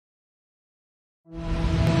Have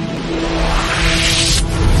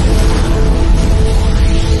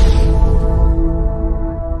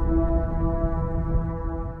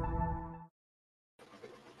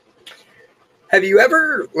you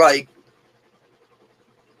ever,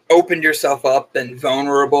 opened yourself up, been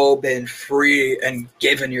vulnerable, been free, and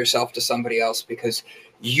given yourself to somebody else because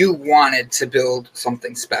you wanted to build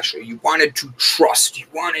something special? You wanted to trust. You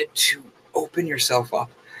wanted to open yourself up.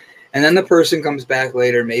 And then the person comes back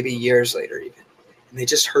later, maybe years later even, and they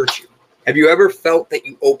just hurt you. Have you ever felt that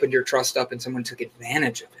you opened your trust up and someone took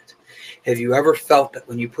advantage of it? Have you ever felt that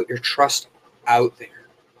when you put your trust out there,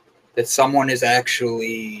 that someone is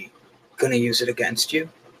actually going to use it against you?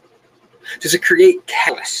 Does it create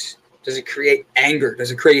chaos? Does it create anger?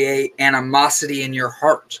 Does it create animosity in your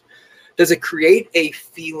heart? Does it create a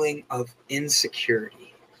feeling of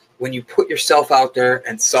insecurity when you put yourself out there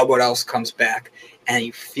and someone else comes back and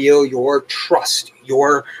you feel your trust,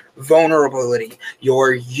 your vulnerability,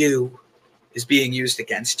 your you is being used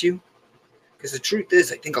against you? Because the truth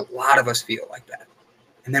is, I think a lot of us feel like that.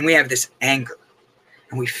 And then we have this anger.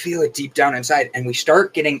 And we feel it deep down inside, and we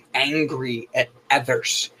start getting angry at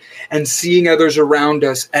others and seeing others around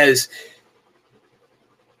us as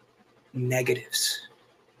negatives.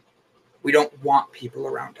 We don't want people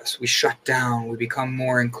around us. We shut down. We become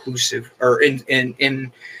more inclusive or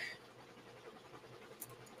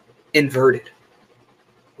inverted.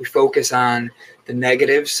 We focus on the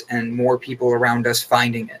negatives and more people around us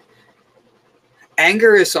finding it.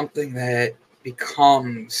 Anger is something that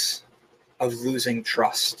becomes of losing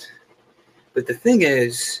trust. But the thing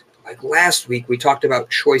is, like last week, we talked about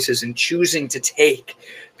choices and choosing to take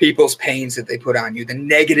people's pains that they put on you, the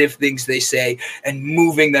negative things they say, and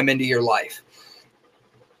moving them into your life.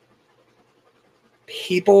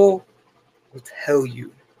 People will tell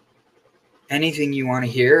you anything you want to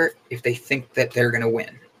hear if they think that they're going to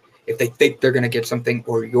win, if they think they're going to get something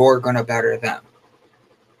or you're going to better them.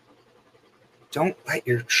 Don't let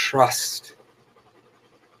your trust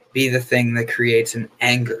be the thing that creates an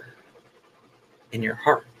anger in your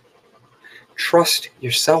heart. Trust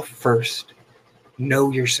yourself first.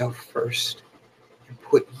 Know yourself first. And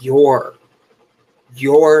put your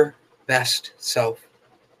best self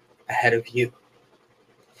ahead of you.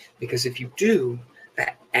 Because if you do,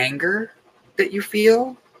 that anger that you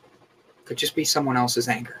feel could just be someone else's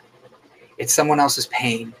anger. It's someone else's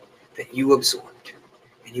pain that you absorbed.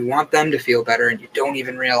 And you want them to feel better, and you don't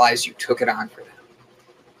even realize you took it on for them.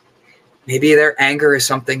 Maybe their anger is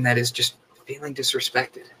something that is just feeling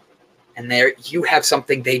disrespected. And you have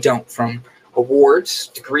something they don't, from awards,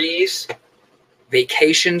 degrees,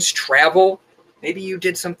 vacations, travel. Maybe you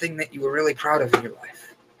did something that you were really proud of in your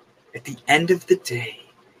life. At the end of the day,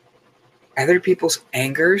 other people's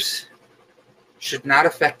angers should not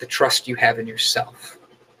affect the trust you have in yourself.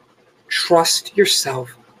 Trust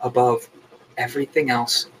yourself above everything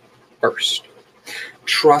else first.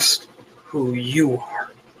 Trust who you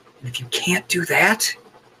are. And if you can't do that,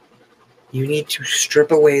 you need to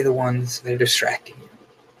strip away the ones that are distracting you.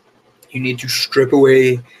 You need to strip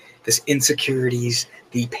away this insecurities,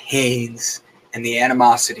 the pains, and the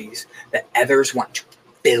animosities that others want to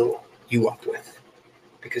fill you up with.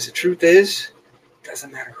 Because the truth is, it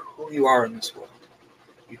doesn't matter who you are in this world.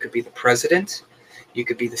 You could be the president, you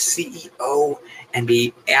could be the CEO, and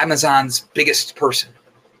be Amazon's biggest person.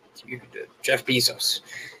 You could be Jeff Bezos.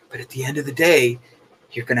 But at the end of the day,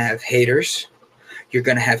 you're going to have haters, you're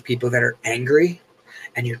going to have people that are angry,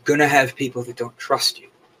 and you're going to have people that don't trust you.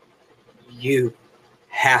 You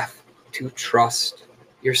have to trust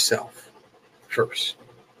yourself first.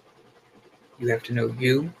 You have to know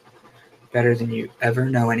you better than you ever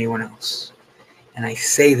know anyone else. And I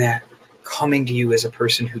say that coming to you as a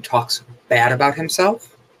person who talks bad about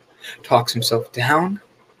himself, talks himself down,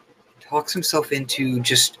 talks himself into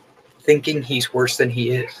just thinking he's worse than he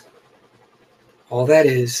is. All that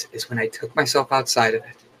is when I took myself outside of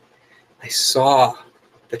it, I saw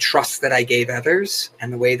the trust that I gave others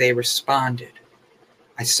and the way they responded.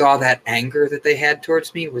 I saw that anger that they had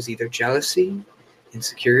towards me was either jealousy,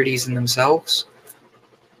 insecurities in themselves,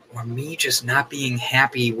 or me just not being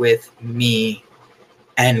happy with me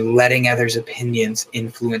and letting others' opinions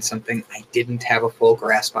influence something I didn't have a full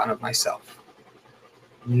grasp on of myself.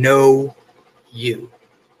 Know you.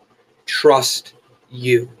 Trust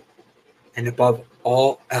you. And above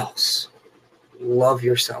all else, love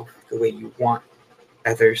yourself the way you want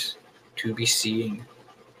others to be seeing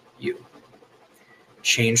you.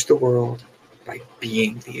 Change the world by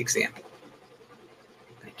being the example.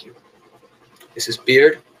 Thank you. This is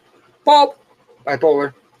Beard, Bob,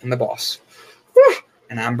 Bipolar, and the Boss. Woo!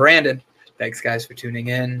 And I'm Brandon. Thanks, guys, for tuning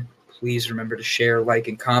in. Please remember to share, like,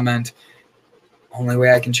 and comment. Only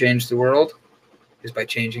way I can change the world is by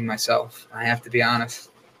changing myself. I have to be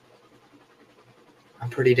honest. I'm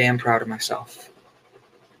pretty damn proud of myself.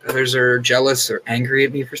 If others are jealous or angry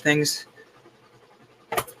at me for things,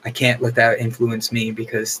 I can't let that influence me,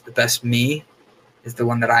 because the best me is the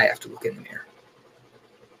one that I have to look in the mirror.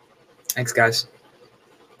 Thanks, guys.